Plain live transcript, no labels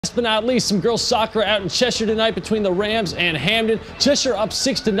Last but not least, some girls soccer out in Cheshire tonight between the Rams and Hamden. Cheshire up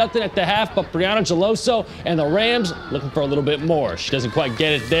 6-0 at the half, but Brianna Geloso and the Rams looking for a little bit more. She doesn't quite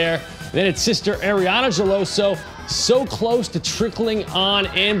get it there. Then it's sister Ariana Geloso, so close to trickling on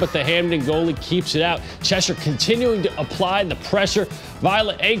in, but the Hamden goalie keeps it out. Cheshire continuing to apply the pressure.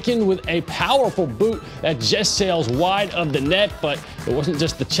 Violet Aiken with a powerful boot that just sails wide of the net, but it wasn't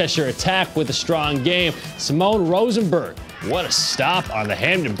just the Cheshire attack with a strong game. Simone Rosenberg, what a stop on the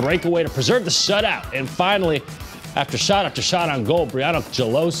Hamden breakaway to preserve the shutout. And finally, after shot on goal, Brianna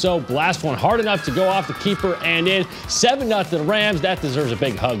Geloso blast one hard enough to go off the keeper and in. 7-0 Rams. That deserves a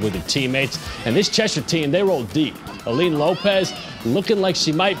big hug with her teammates. And this Cheshire team, they roll deep. Aline Lopez looking like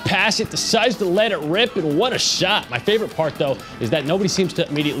she might pass it, decides to let it rip, and what a shot. My favorite part, though, is that nobody seems to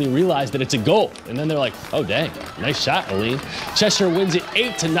immediately realize that it's a goal. And then they're like, oh, dang, nice shot, Aline. Cheshire wins it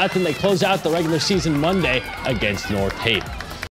 8-0. They close out the regular season Monday against North Haven.